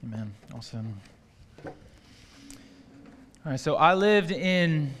Amen. Awesome. All right, so I lived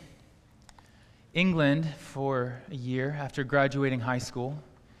in England for a year after graduating high school.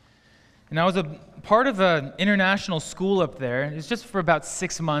 And I was a part of an international school up there. It was just for about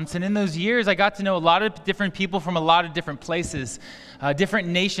 6 months. And in those years, I got to know a lot of different people from a lot of different places, different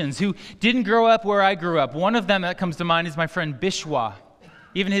nations who didn't grow up where I grew up. One of them that comes to mind is my friend Bishwa.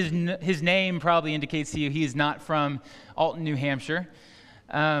 Even his name probably indicates to you he is not from Alton, New Hampshire.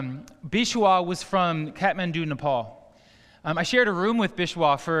 Bishwa was from Kathmandu, Nepal. I shared a room with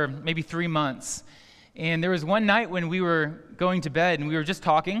Bishwa for maybe 3 months. And there was one night when we were going to bed and we were just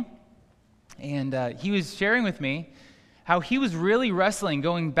talking. And he was sharing with me how he was really wrestling,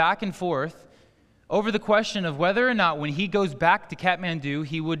 going back and forth over the question of whether or not when he goes back to Kathmandu,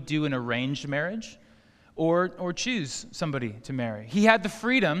 he would do an arranged marriage or choose somebody to marry. He had the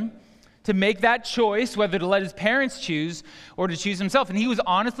freedom to make that choice, whether to let his parents choose or to choose himself. And he was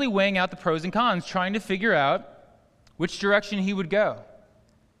honestly weighing out the pros and cons, trying to figure out which direction he would go.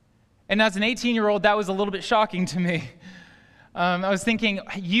 And as an 18-year-old, that was a little bit shocking to me. I was thinking,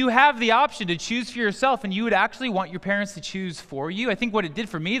 you have the option to choose for yourself, and you would actually want your parents to choose for you. I think what it did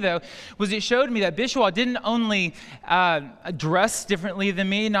for me, though, was it showed me that Bishwa didn't only dress differently than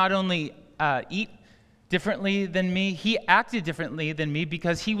me, not only eat differently than me, he acted differently than me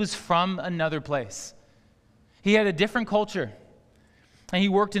because he was from another place. He had a different culture, and he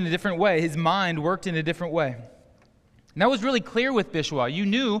worked in a different way. His mind worked in a different way. And that was really clear with Bishwa. You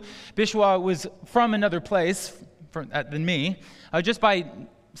knew Bishwa was from another place than me, just by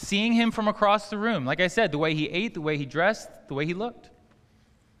seeing him from across the room. Like I said, the way he ate, the way he dressed, the way he looked.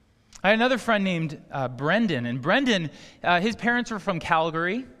 I had another friend named Brendan, and Brendan, his parents were from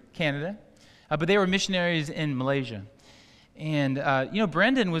Calgary, Canada, but they were missionaries in Malaysia. And,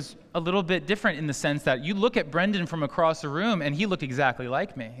 Brendan was a little bit different in the sense that you look at Brendan from across the room, and he looked exactly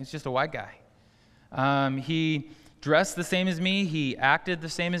like me. He's just a white guy. He dressed the same as me. He acted the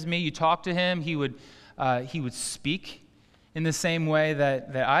same as me. You talk to him, he would speak in the same way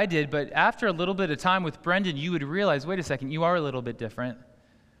that I did. But after a little bit of time with Brendan, you would realize, wait a second, you are a little bit different.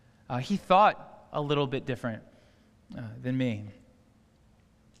 He thought a little bit different than me.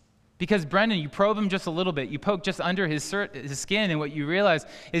 Because Brendan, you probe him just a little bit. You poke just under his skin, and what you realize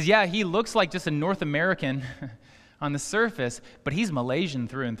is, yeah, he looks like just a North American on the surface, but he's Malaysian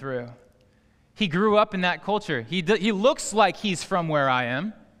through and through. He grew up in that culture. He looks like he's from where I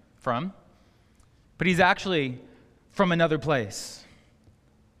am from, but he's actually from another place.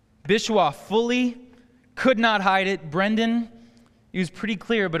 Bishwa fully could not hide it. Brendan, he was pretty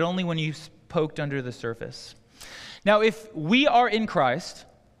clear, but only when you poked under the surface. Now, if we are in Christ,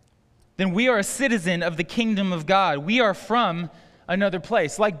 then we are a citizen of the kingdom of God. We are from another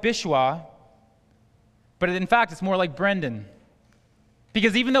place, like Bishwa, but in fact, it's more like Brendan.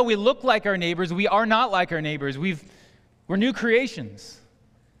 Because even though we look like our neighbors, we are not like our neighbors. We're new creations,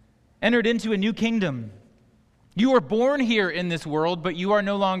 entered into a new kingdom. You were born here in this world, but you are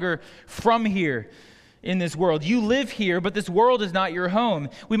no longer from here in this world. You live here, but this world is not your home.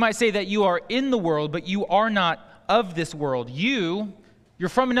 We might say that you are in the world, but you are not of this world. You're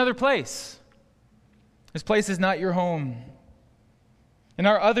from another place. This place is not your home. And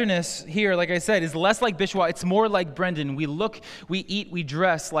our otherness here, like I said, is less like Bishwa. It's more like Brendan. We look, we eat, we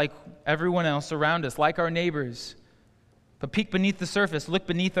dress like everyone else around us, like our neighbors. But peek beneath the surface, look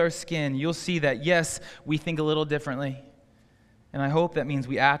beneath our skin, you'll see that, yes, we think a little differently. And I hope that means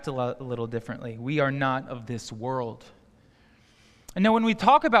we act a little differently. We are not of this world. And now when we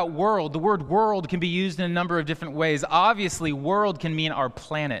talk about world, the word world can be used in a number of different ways. Obviously, world can mean our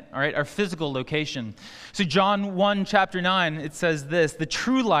planet, all right, our physical location. So John 1, chapter 9, it says this: the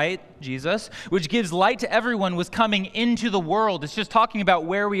true light, Jesus, which gives light to everyone, was coming into the world. It's just talking about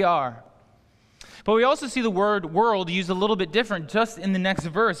where we are. But we also see the word world used a little bit different just in the next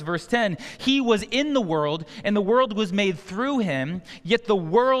verse, verse 10. He was in the world, and the world was made through him, yet the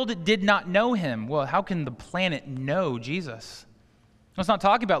world did not know him. Well, how can the planet know Jesus? It's not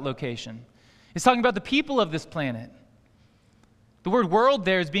talking about location. It's talking about the people of this planet. The word world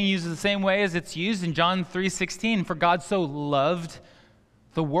there is being used the same way as it's used in John 3:16. For God so loved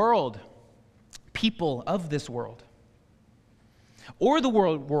the world, people of this world. Or the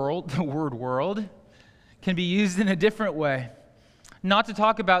word world can be used in a different way. Not to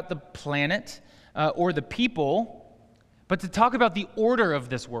talk about the planet or the people, but to talk about the order of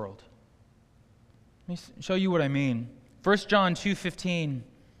this world. Let me show you what I mean. 1 John 2:15,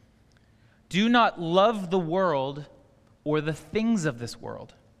 do not love the world or the things of this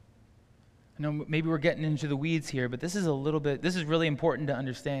world. I know maybe we're getting into the weeds here, but this is really important to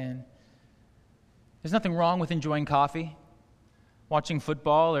understand. There's nothing wrong with enjoying coffee. watching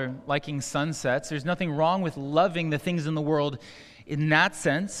football or liking sunsets. There's nothing wrong with loving the things in the world in that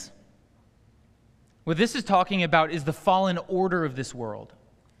sense. What this is talking about is the fallen order of this world.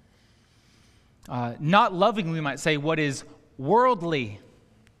 Not loving, we might say, what is worldly.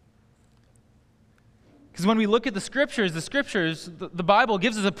 Because when we look at the Scriptures, the Bible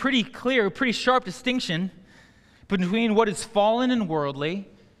gives us a pretty clear, pretty sharp distinction between what is fallen and worldly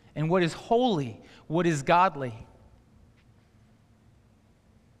and what is holy, what is godly.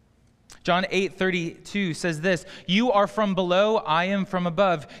 John 8:32 says this, "You are from below, I am from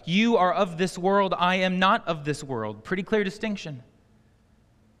above. You are of this world, I am not of this world." Pretty clear distinction.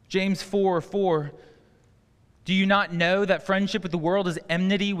 James 4:4, "Do you not know that friendship with the world is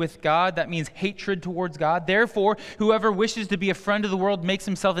enmity with God?" That means hatred towards God. "Therefore, whoever wishes to be a friend of the world makes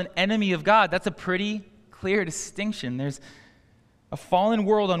himself an enemy of God." That's a pretty clear distinction. There's a fallen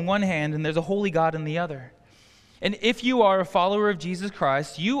world on one hand, and there's a holy God on the other. And if you are a follower of Jesus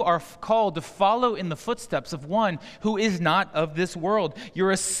Christ, you are called to follow in the footsteps of one who is not of this world.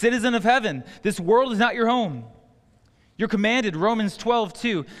 You're a citizen of heaven. This world is not your home. You're commanded, Romans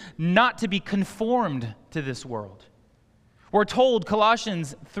 12:2, not to be conformed to this world. We're told,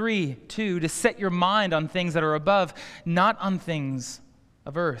 Colossians 3:2, to set your mind on things that are above, not on things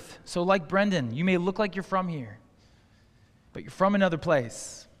of earth. So like Brendan, you may look like you're from here, but you're from another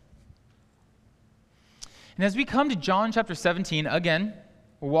place. And as we come to John chapter 17, again,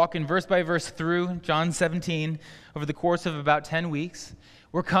 we're walking verse by verse through John 17 over the course of about 10 weeks.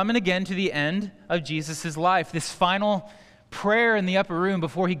 We're coming again to the end of Jesus' life, this final prayer in the upper room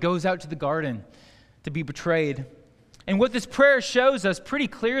before he goes out to the garden to be betrayed. And what this prayer shows us pretty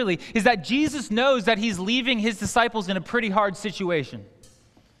clearly is that Jesus knows that he's leaving his disciples in a pretty hard situation.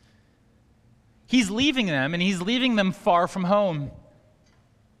 He's leaving them, and he's leaving them far from home.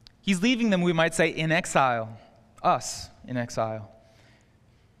 He's leaving them, we might say, in exile, us in exile.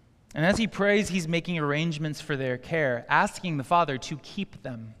 And as he prays, he's making arrangements for their care, asking the Father to keep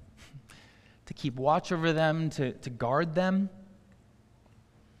them, to keep watch over them, to guard them.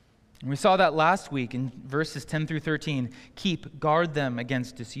 And we saw that last week in verses 10 through 13. Guard them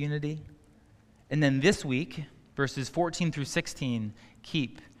against disunity. And then this week, verses 14 through 16,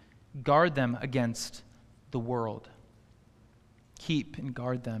 guard them against the world. Keep and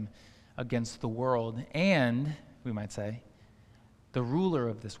guard them against the world and, we might say, the ruler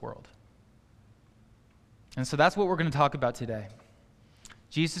of this world. And so that's what we're going to talk about today.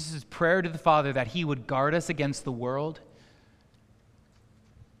 Jesus' prayer to the Father that he would guard us against the world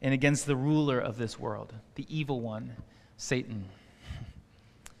and against the ruler of this world, the evil one, Satan.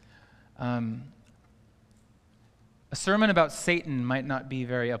 A sermon about Satan might not be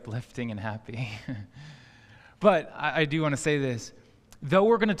very uplifting and happy. But I do want to say this. Though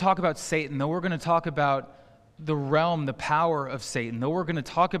we're going to talk about Satan, though we're going to talk about the realm, the power of Satan, though we're going to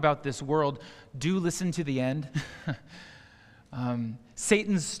talk about this world, do listen to the end.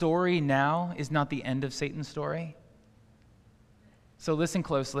 Satan's story now is not the end of Satan's story. So listen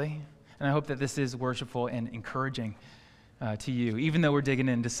closely, and I hope that this is worshipful and encouraging to you, even though we're digging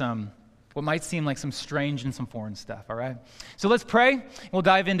into what might seem like some strange and some foreign stuff, all right? So let's pray. We'll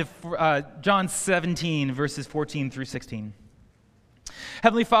dive into John 17, verses 14 through 16.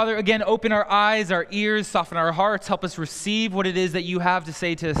 Heavenly Father, again, open our eyes, our ears, soften our hearts, help us receive what it is that you have to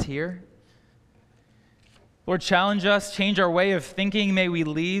say to us here. Lord, challenge us, change our way of thinking. May we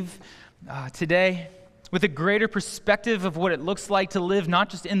leave today with a greater perspective of what it looks like to live not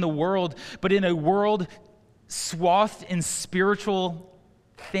just in the world, but in a world swathed in spiritual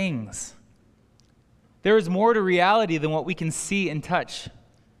things. There is more to reality than what we can see and touch.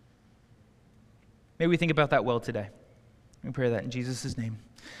 May we think about that well today. We pray that in Jesus' name.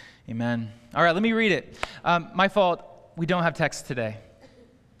 Amen. All right, let me read it. My fault, we don't have text today.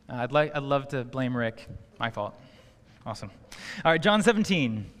 I'd love to blame Rick. My fault. Awesome. All right, John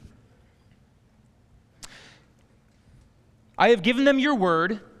 17. I have given them your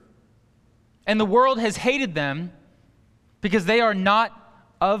word, and the world has hated them because they are not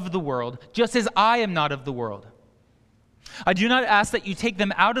of the world, just as I am not of the world. I do not ask that you take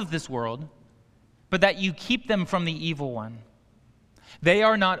them out of this world, but that you keep them from the evil one. They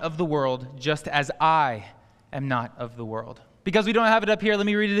are not of the world, just as I am not of the world. Because we don't have it up here, let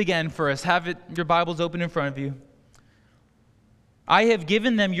me read it again for us. Have it, your Bibles open in front of you. I have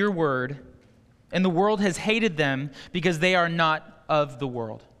given them your word, and the world has hated them because they are not of the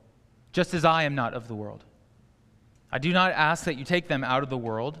world, just as I am not of the world. I do not ask that you take them out of the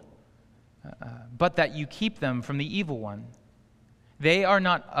world, but that you keep them from the evil one. They are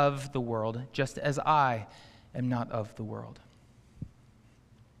not of the world, just as I am not of the world.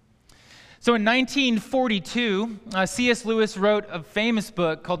 So in 1942, C.S. Lewis wrote a famous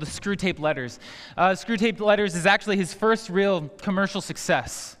book called The Screwtape Letters. Screwtape Letters is actually his first real commercial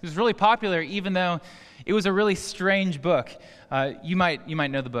success. It was really popular, even though it was a really strange book. You might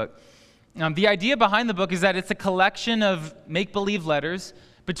know the book. The idea behind the book is that it's a collection of make-believe letters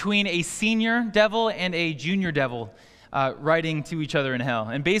between a senior devil and a junior devil writing to each other in hell.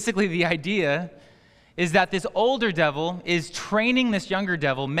 And basically the idea is that this older devil is training this younger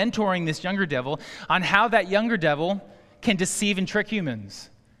devil, mentoring this younger devil on how that younger devil can deceive and trick humans.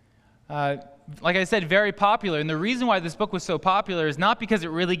 Like I said, very popular. And the reason why this book was so popular is not because it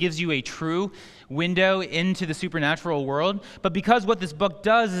really gives you a true window into the supernatural world, but because what this book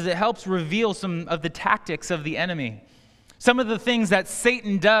does is it helps reveal some of the tactics of the enemy. Some of the things that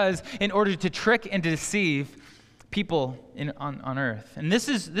Satan does in order to trick and deceive people on earth. And this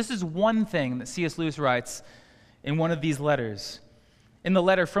is one thing that C.S. Lewis writes in one of these letters. In the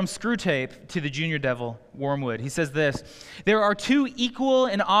letter from Screwtape to the junior devil, Wormwood, he says this: "There are two equal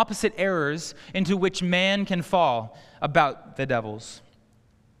and opposite errors into which man can fall about the devils.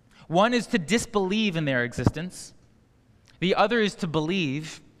 One is to disbelieve in their existence. The other is to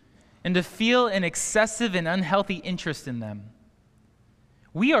believe and to feel an excessive and unhealthy interest in them.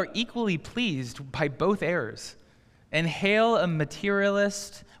 We are equally pleased by both errors and hail a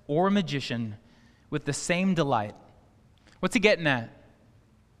materialist or a magician with the same delight." What's he getting at?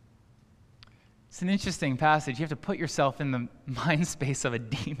 It's an interesting passage. You have to put yourself in the mind space of a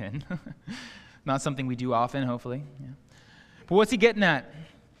demon. Not something we do often, hopefully. Yeah. But what's he getting at?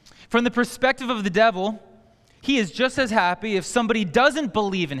 From the perspective of the devil, he is just as happy if somebody doesn't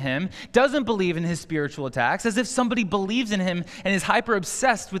believe in him, doesn't believe in his spiritual attacks, as if somebody believes in him and is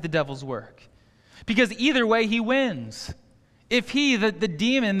hyper-obsessed with the devil's work. Because either way, he wins. If he, the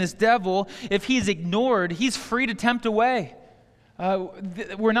demon, this devil, if he's ignored, he's free to tempt away.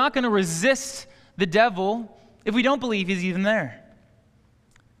 We're not going to resist the devil if we don't believe he's even there.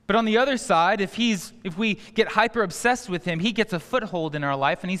 But on the other side, if we get hyper-obsessed with him, he gets a foothold in our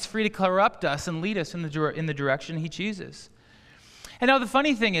life, and he's free to corrupt us and lead us in the direction he chooses. And now the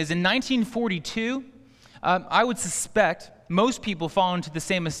funny thing is, in 1942, I would suspect most people fall into the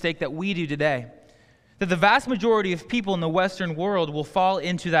same mistake that we do today. That the vast majority of people in the Western world will fall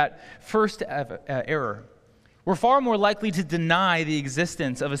into that first error. We're far more likely to deny the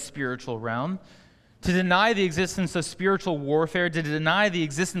existence of a spiritual realm, to deny the existence of spiritual warfare, to deny the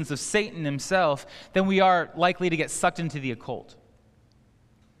existence of Satan himself, than we are likely to get sucked into the occult.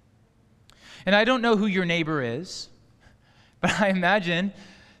 And I don't know who your neighbor is, but I imagine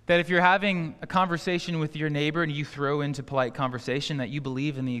that if you're having a conversation with your neighbor and you throw into polite conversation that you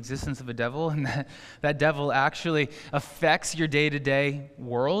believe in the existence of a devil and that devil actually affects your day-to-day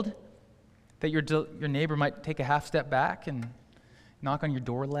world, that your neighbor might take a half step back and knock on your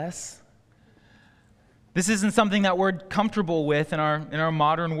door less. This isn't something that we're comfortable with in our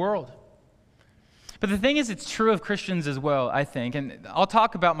modern world. But the thing is, it's true of Christians as well, I think. And I'll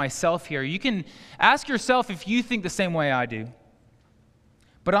talk about myself here. You can ask yourself if you think the same way I do.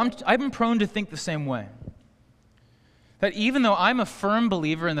 But I've been prone to think the same way. That even though I'm a firm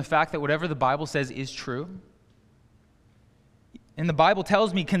believer in the fact that whatever the Bible says is true, and the Bible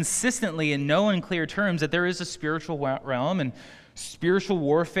tells me consistently in no unclear terms that there is a spiritual realm and spiritual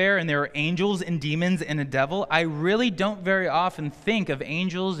warfare, and there are angels and demons and a devil, I really don't very often think of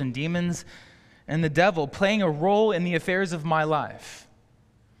angels and demons and the devil playing a role in the affairs of my life.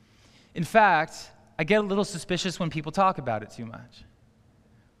 In fact, I get a little suspicious when people talk about it too much.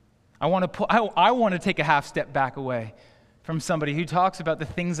 I want to take a half step back away from somebody who talks about the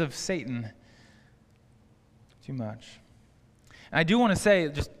things of Satan too much. And I do want to say,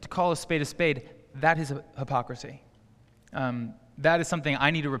 just to call a spade, that is a hypocrisy. That is something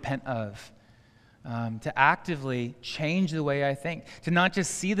I need to repent of, to actively change the way I think, to not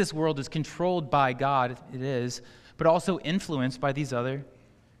just see this world as controlled by God, it is, but also influenced by these other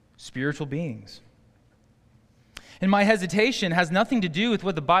spiritual beings. And my hesitation has nothing to do with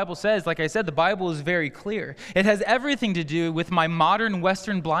what the Bible says. Like I said, the Bible is very clear. It has everything to do with my modern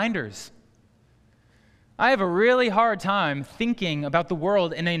Western blinders. I have a really hard time thinking about the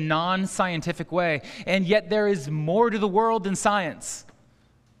world in a non-scientific way, and yet there is more to the world than science.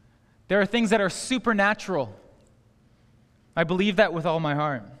 There are things that are supernatural. I believe that with all my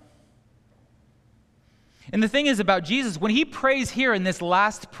heart. And the thing is about Jesus, when he prays here in this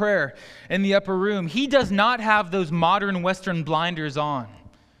last prayer in the upper room, he does not have those modern Western blinders on.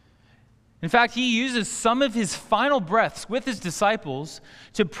 In fact, he uses some of his final breaths with his disciples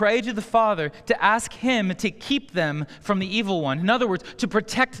to pray to the Father, to ask him to keep them from the evil one. In other words, to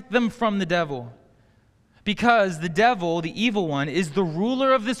protect them from the devil. Because the devil, the evil one, is the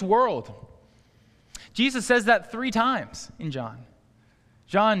ruler of this world. Jesus says that 3 times in John.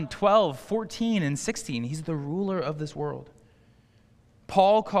 John 12, 14, and 16. He's the ruler of this world.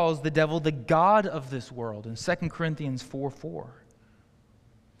 Paul calls the devil the god of this world in 2 Corinthians 4:4.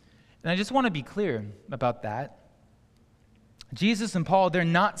 And I just want to be clear about that. Jesus and Paul, they're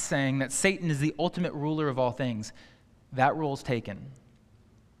not saying that Satan is the ultimate ruler of all things. That role's taken.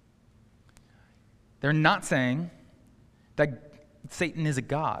 They're not saying that Satan is a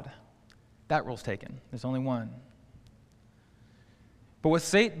god. That role's taken. There's only one. But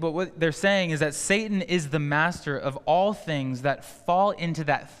what they're saying is that Satan is the master of all things that fall into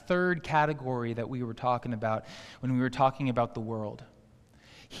that third category that we were talking about when we were talking about the world.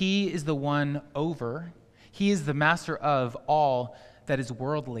 He is the one over. He is the master of all that is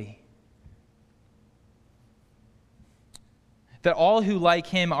worldly. That all who like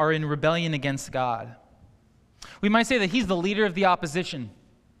him are in rebellion against God. We might say that he's the leader of the opposition.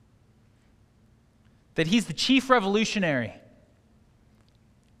 That he's the chief revolutionary.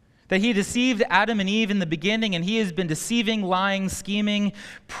 That he deceived Adam and Eve in the beginning, and he has been deceiving, lying, scheming,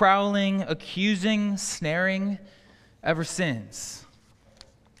 prowling, accusing, snaring ever since.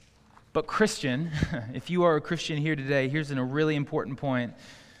 But Christian, if you are a Christian here today, here's a really important point.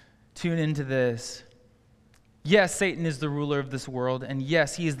 Tune into this. Yes, Satan is the ruler of this world, and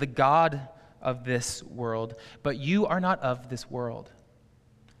yes, he is the god of this world, but you are not of this world.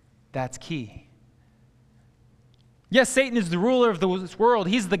 That's key. Yes, Satan is the ruler of this world.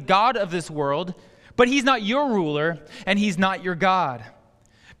 He's the god of this world, but he's not your ruler, and he's not your God.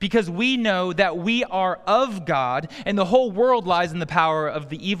 Because we know that we are of God, and the whole world lies in the power of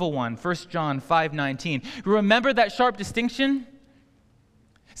the evil one. 1 John 5:19. Remember that sharp distinction?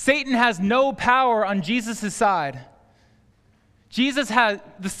 Satan has no power on Jesus' side.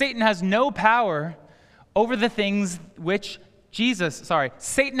 Satan has no power over the things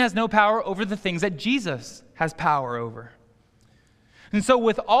Satan has no power over the things that Jesus has power over. And so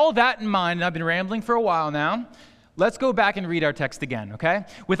with all that in mind, and I've been rambling for a while now, let's go back and read our text again, okay?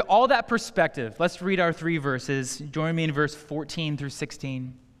 With all that perspective, let's read our 3 verses. Join me in verse 14 through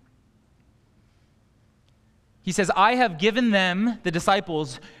 16. He says, I have given them, the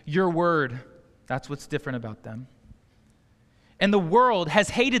disciples, your word. That's what's different about them. And the world has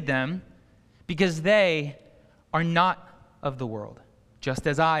hated them because they are not of the world, just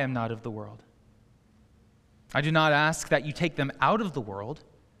as I am not of the world. I do not ask that you take them out of the world,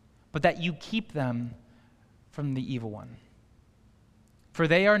 but that you keep them from the evil one. For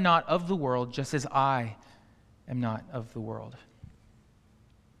they are not of the world, just as I am not of the world.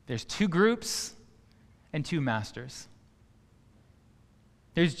 There's 2 groups and 2 masters.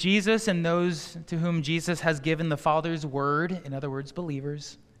 There's Jesus and those to whom Jesus has given the Father's word, in other words,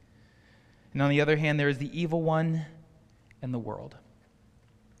 believers. And on the other hand, there is the evil one and the world.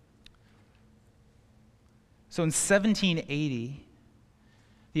 So in 1780,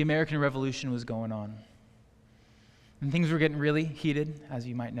 the American Revolution was going on. And things were getting really heated, as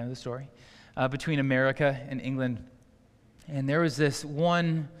you might know the story, between America and England. And there was this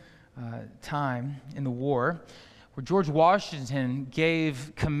one time in the war where George Washington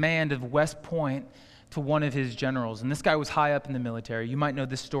gave command of West Point to one of his generals. And this guy was high up in the military. You might know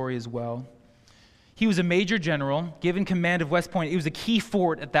this story as well. He was a major general, given command of West Point. It was a key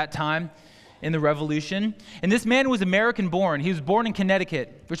fort at that time in the Revolution. And this man was American-born. He was born in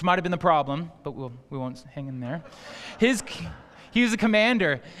Connecticut, which might have been the problem, but we won't hang in there. He was a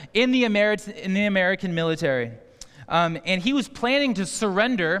commander in the American military. And he was planning to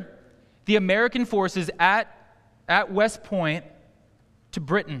surrender the American forces at West Point to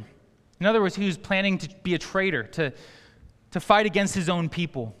Britain. In other words, he was planning to be a traitor, to fight against his own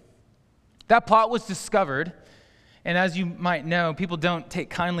people. That plot was discovered, and as you might know, people don't take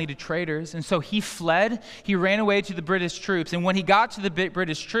kindly to traitors, and so he fled. He ran away to the British troops, and when he got to the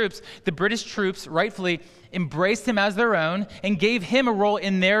British troops rightfully embraced him as their own and gave him a role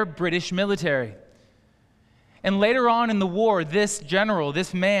in their British military. And later on in the war, this general,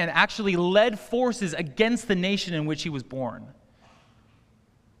 this man, actually led forces against the nation in which he was born.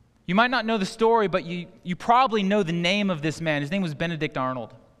 You might not know the story, but you probably know the name of this man. His name was Benedict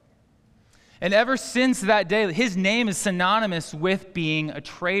Arnold. And ever since that day, his name is synonymous with being a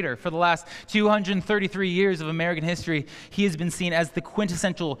traitor. For the last 233 years of American history, he has been seen as the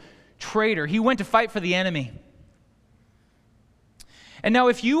quintessential traitor. He went to fight for the enemy. And now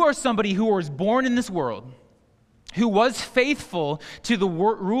if you are somebody who was born in this world, who was faithful to the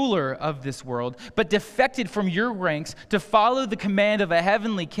ruler of this world, but defected from your ranks to follow the command of a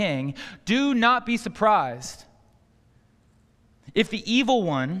heavenly king, do not be surprised if the evil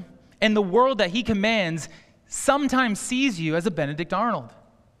one and the world that he commands sometimes sees you as a Benedict Arnold.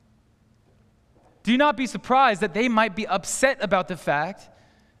 Do not be surprised that they might be upset about the fact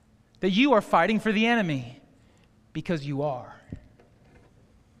that you are fighting for the enemy, because you are.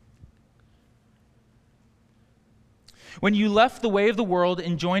 When you left the way of the world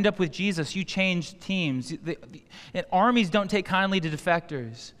and joined up with Jesus, you changed teams. And armies don't take kindly to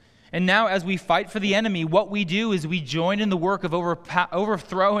defectors. And now as we fight for the enemy, what we do is we join in the work of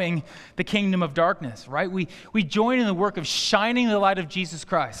overthrowing the kingdom of darkness, right? We join in the work of shining the light of Jesus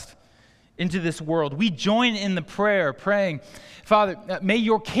Christ into this world. We join in the prayer, praying, Father, may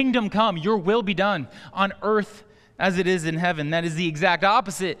your kingdom come, your will be done on earth as it is in heaven. That is the exact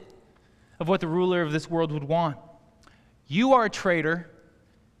opposite of what the ruler of this world would want. You are a traitor.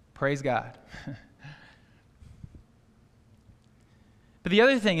 Praise God. But the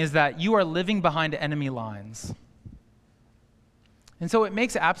other thing is that you are living behind enemy lines. And so it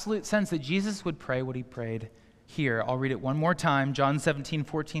makes absolute sense that Jesus would pray what he prayed here. I'll read it one more time, John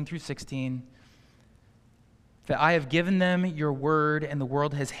 17:14-16. That I have given them your word, and the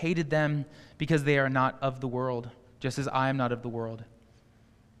world has hated them because they are not of the world, just as I am not of the world.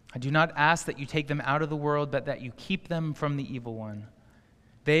 I do not ask that you take them out of the world, but that you keep them from the evil one.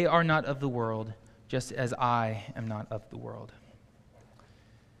 They are not of the world, just as I am not of the world.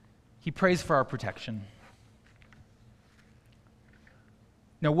 He prays for our protection.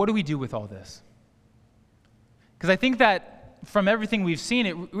 Now, what do we do with all this? Because I think that from everything we've seen,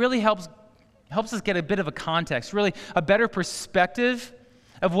 it really helps us get a bit of a context, really a better perspective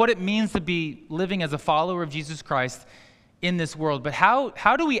of what it means to be living as a follower of Jesus Christ in this world. But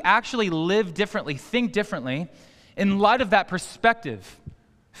how do we actually live differently, think differently in light of that perspective?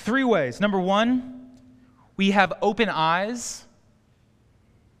 3 ways. Number 1, we have open eyes.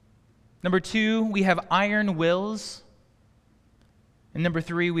 Number 2, we have iron wills. And number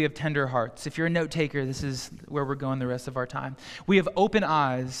 3, we have tender hearts. If you're a note taker, this is where we're going the rest of our time. We have open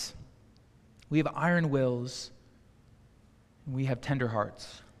eyes. We have iron wills. And we have tender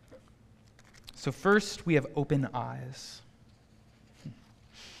hearts. So first, we have open eyes.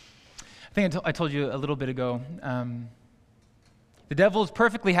 I think I told you a little bit ago, the devil is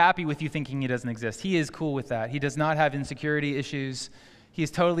perfectly happy with you thinking he doesn't exist. He is cool with that. He does not have insecurity issues. He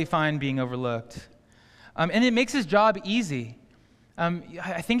is totally fine being overlooked. And it makes his job easy.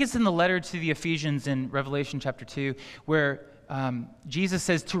 I think it's in the letter to the Ephesians in Revelation chapter 2, where Jesus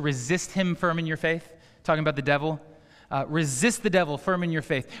says to resist him firm in your faith, talking about the devil. Resist the devil firm in your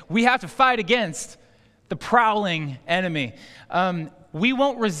faith. We have to fight against the prowling enemy. We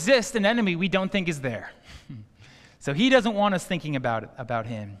won't resist an enemy we don't think is there. So he doesn't want us thinking about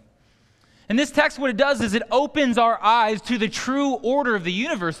him. And this text, what it does is it opens our eyes to the true order of the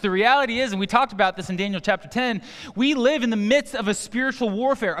universe. The reality is, and we talked about this in Daniel chapter 10, we live in the midst of a spiritual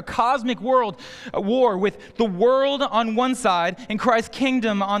warfare, a cosmic war with the world on one side and Christ's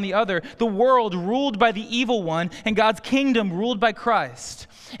kingdom on the other. The world ruled by the evil one and God's kingdom ruled by Christ.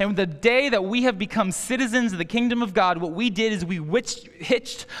 And the day that we have become citizens of the kingdom of God, what we did is we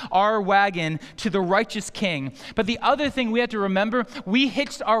hitched our wagon to the righteous king. But the other thing we have to remember, we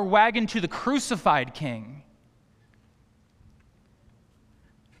hitched our wagon to the crucified king.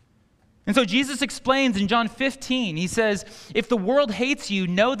 And so Jesus explains in John 15, he says, if the world hates you,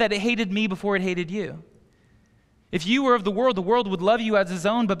 know that it hated me before it hated you. If you were of the world would love you as his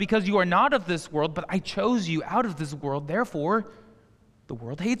own, but because you are not of this world, but I chose you out of this world, therefore the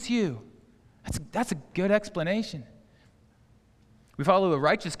world hates you. That's a good explanation. We follow a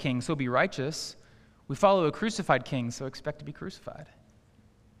righteous king, so be righteous. We follow a crucified king, so expect to be crucified.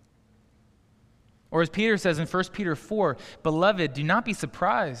 Or as Peter says in 1 Peter 4, beloved, do not be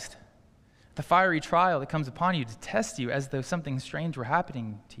surprised at the fiery trial that comes upon you to test you as though something strange were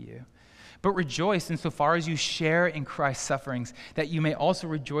happening to you. But rejoice insofar as you share in Christ's sufferings, that you may also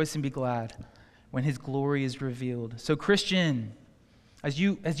rejoice and be glad when his glory is revealed. So Christian, as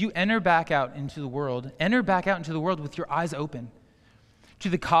you enter back out into the world with your eyes open to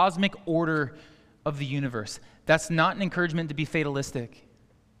the cosmic order of the universe. That's not an encouragement to be fatalistic.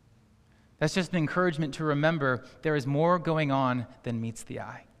 That's just an encouragement to remember there is more going on than meets the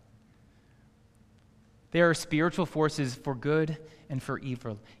eye. There are spiritual forces for good and for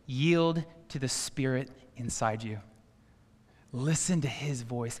evil. Yield to the Spirit inside you. Listen to his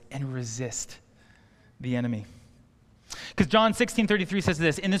voice and resist the enemy. Because John 16:33 says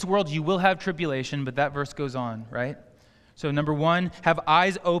this, in this world you will have tribulation, but that verse goes on, right? So number 1, have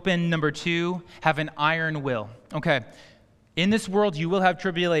eyes open. Number 2, have an iron will. Okay, in this world you will have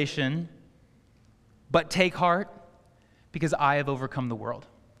tribulation, but take heart, because I have overcome the world.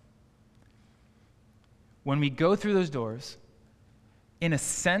 When we go through those doors, in a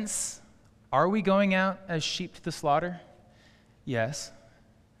sense, are we going out as sheep to the slaughter? Yes.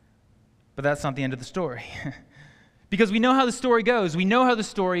 But that's not the end of the story. Because we know how the story goes. We know how the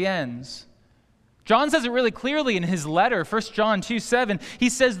story ends. John says it really clearly in his letter, 1 John 2:7. He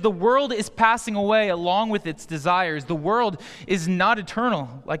says, the world is passing away along with its desires. The world is not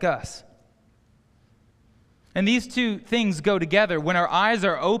eternal like us. And these two things go together. When our eyes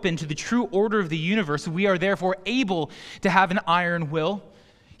are open to the true order of the universe, we are therefore able to have an iron will.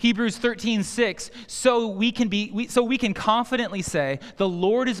 Hebrews 13:6, so we can confidently say, the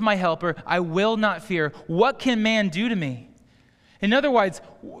Lord is my helper, I will not fear. What can man do to me? In other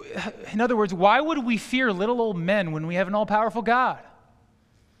words, why would we fear little old men when we have an all-powerful God?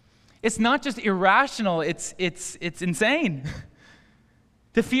 It's not just irrational, it's insane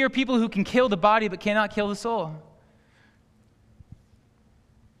to fear people who can kill the body but cannot kill the soul.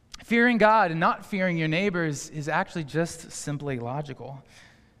 Fearing God and not fearing your neighbors is actually just simply logical.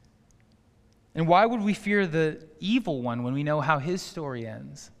 And why would we fear the evil one when we know how his story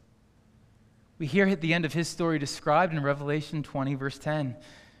ends? We hear at the end of his story described in Revelation 20, verse 10,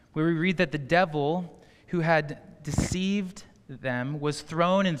 where we read that the devil who had deceived them was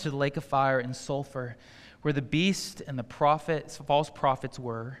thrown into the lake of fire and sulfur, where the beast and the false prophets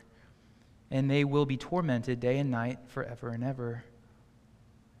were, and they will be tormented day and night forever and ever.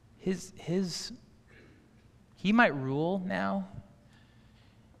 He might rule now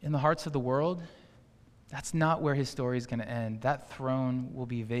in the hearts of the world. That's not where his story is going to end. That throne will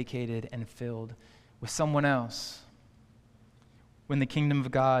be vacated and filled with someone else when the kingdom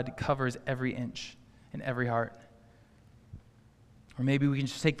of God covers every inch and every heart. Or maybe we can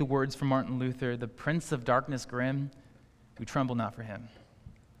just take the words from Martin Luther, the prince of darkness grim, we tremble not for him.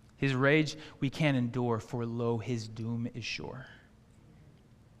 His rage we can endure, for lo, his doom is sure.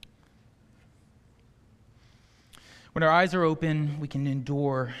 When our eyes are open, we can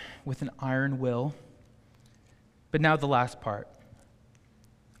endure with an iron will. But now the last part.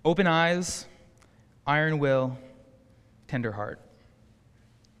 Open eyes, iron will, tender heart.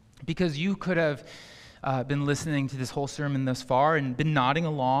 Because you could have been listening to this whole sermon thus far and been nodding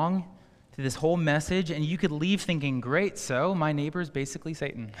along to this whole message, and you could leave thinking, great, so my neighbor is basically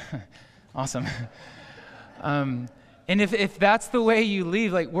Satan. Awesome. And if that's the way you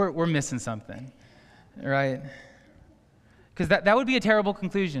leave, like we're missing something, right? Because that would be a terrible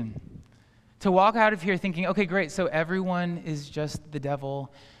conclusion. To walk out of here thinking, okay, great, so everyone is just the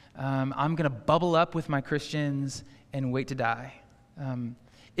devil. I'm going to bubble up with my Christians and wait to die.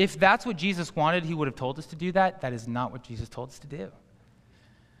 If that's what Jesus wanted, he would have told us to do that. That is not what Jesus told us to do.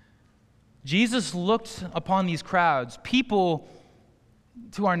 Jesus looked upon these crowds, people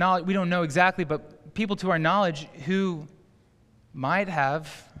to our knowledge, we don't know exactly, but people to our knowledge who might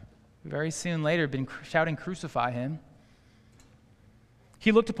have very soon later been shouting, crucify him.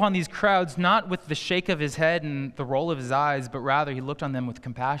 He looked upon these crowds not with the shake of his head and the roll of his eyes, but rather he looked on them with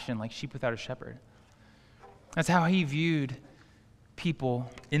compassion, like sheep without a shepherd. That's how he viewed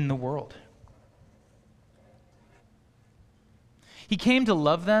people in the world. He came to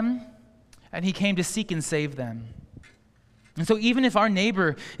love them, and he came to seek and save them. And so even if our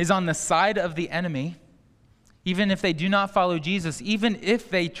neighbor is on the side of the enemy, even if they do not follow Jesus, even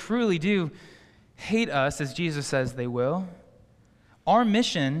if they truly do hate us, as Jesus says they will, our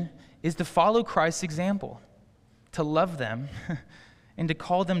mission is to follow Christ's example, to love them, and to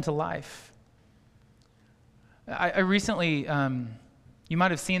call them to life. I recently, you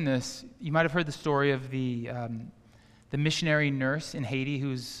might have seen this, you might have heard the story of the missionary nurse in Haiti who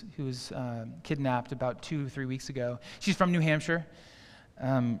was kidnapped about 2-3 weeks ago. She's from New Hampshire.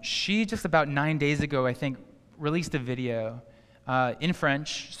 She just about 9 days ago, I think, released a video in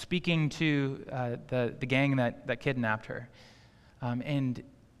French speaking to the gang that kidnapped her. And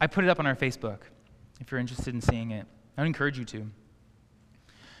I put it up on our Facebook if you're interested in seeing it. I would encourage you to.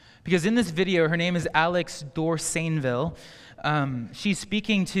 Because in this video, her name is Alex Dorsainville. She's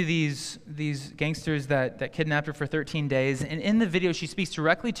speaking to these gangsters that kidnapped her for 13 days. And in the video, she speaks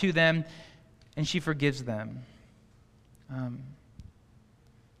directly to them, and she forgives them.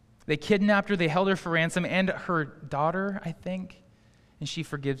 They kidnapped her, they held her for ransom, and her daughter, I think, and she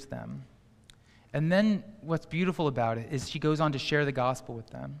forgives them. And then what's beautiful about it is she goes on to share the gospel with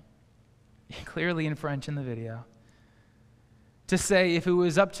them, clearly in French in the video, to say, if it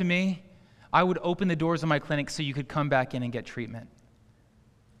was up to me, I would open the doors of my clinic so you could come back in and get treatment.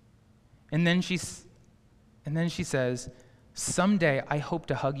 And then she says, someday I hope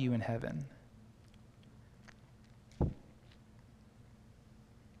to hug you in heaven.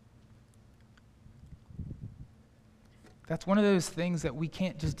 That's one of those things that we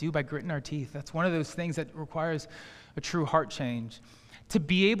can't just do by gritting our teeth. That's one of those things that requires a true heart change. to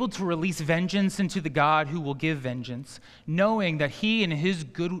be able to release vengeance into the God who will give vengeance, knowing that he in his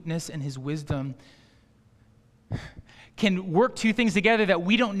goodness and his wisdom can work two things together that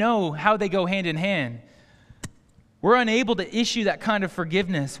we don't know how they go hand in hand. We're unable to issue that kind of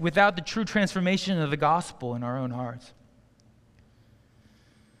forgiveness without the true transformation of the gospel in our own hearts.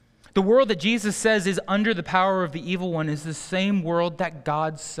 The world that Jesus says is under the power of the evil one is the same world that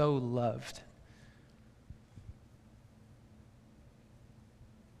God so loved.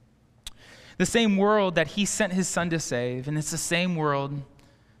 The same world that he sent his son to save, and it's the same world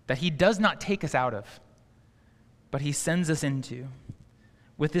that he does not take us out of, but he sends us into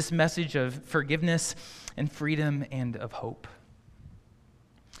with this message of forgiveness and freedom and of hope.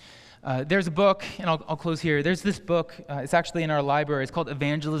 There's a book, and I'll close here. There's this book, it's actually in our library. It's called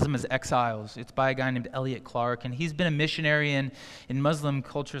Evangelism as Exiles. It's by a guy named Elliot Clark, and he's been a missionary in Muslim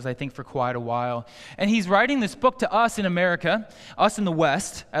cultures, I think, for quite a while. And he's writing this book to us in America, us in the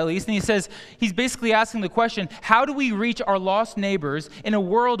West, at least, and he says, he's basically asking the question, how do we reach our lost neighbors in a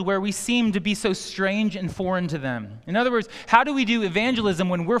world where we seem to be so strange and foreign to them? In other words, how do we do evangelism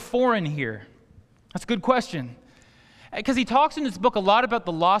when we're foreign here? That's a good question. Because he talks in this book a lot about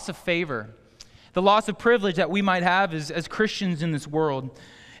the loss of favor, the loss of privilege that we might have as Christians in this world.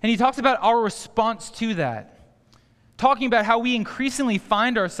 And he talks about our response to that, talking about how we increasingly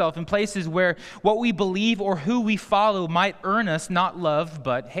find ourselves in places where what we believe or who we follow might earn us not love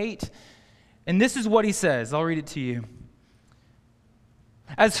but hate. And this is what he says. I'll read it to you.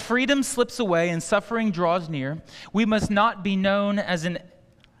 As freedom slips away and suffering draws near, we must not be known as an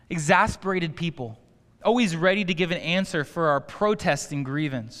exasperated people, always ready to give an answer for our protest and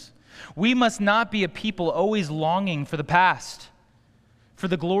grievance. We must not be a people always longing for the past, for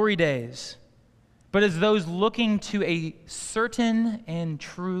the glory days, but as those looking to a certain and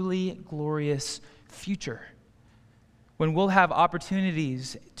truly glorious future, when we'll have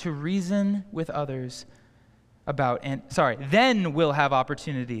opportunities to reason with others then we'll have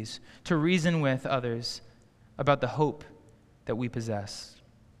opportunities to reason with others about the hope that we possess.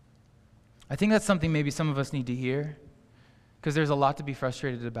 I think that's something maybe some of us need to hear, because there's a lot to be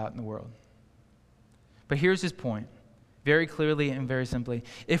frustrated about in the world. But here's his point, very clearly and very simply.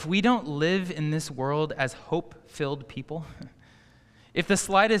 If we don't live in this world as hope-filled people, if the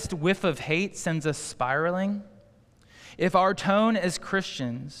slightest whiff of hate sends us spiraling, if our tone as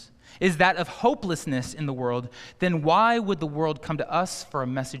Christians is that of hopelessness in the world, then why would the world come to us for a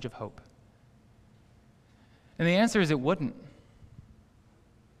message of hope? And the answer is it wouldn't.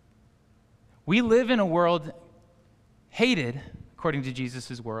 We live in a world hated, according to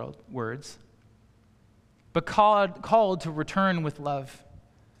Jesus' words, but called to return with love,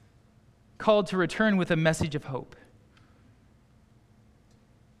 called to return with a message of hope.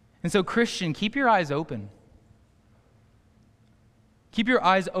 And so, Christian, keep your eyes open. Keep your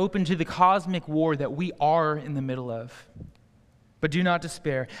eyes open to the cosmic war that we are in the middle of. But do not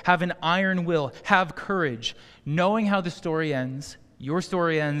despair. Have an iron will. Have courage, knowing how the story ends, your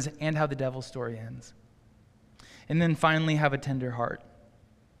story ends, and how the devil's story ends. And then finally, have a tender heart,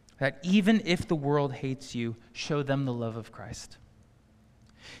 that even if the world hates you, show them the love of Christ.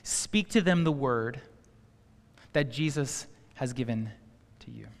 Speak to them the word that Jesus has given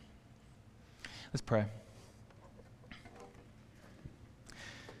to you. Let's pray.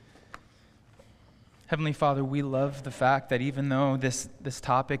 Heavenly Father, we love the fact that even though this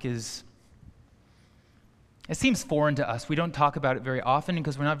topic it seems foreign to us, we don't talk about it very often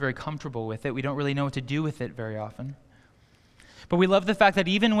because we're not very comfortable with it. We don't really know what to do with it very often. But we love the fact that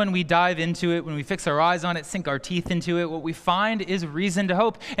even when we dive into it, when we fix our eyes on it, sink our teeth into it, what we find is reason to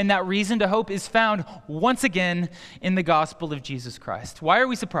hope. And that reason to hope is found once again in the gospel of Jesus Christ. Why are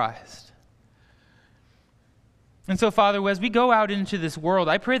we surprised? And so, Father, as we go out into this world,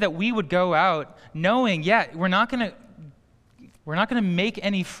 I pray that we would go out knowing, we're not going to make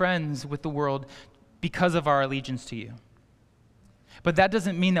any friends with the world because of our allegiance to you. But that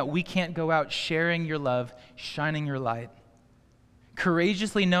doesn't mean that we can't go out sharing your love, shining your light,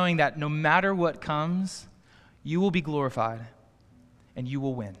 courageously knowing that no matter what comes, you will be glorified and you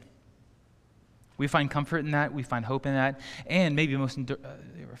will win. We find comfort in that, we find hope in that, and maybe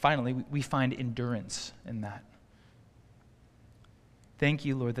finally, we find endurance in that. Thank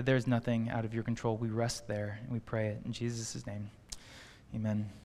you, Lord, that there's nothing out of your control. We rest there and we pray it in Jesus' name. Amen.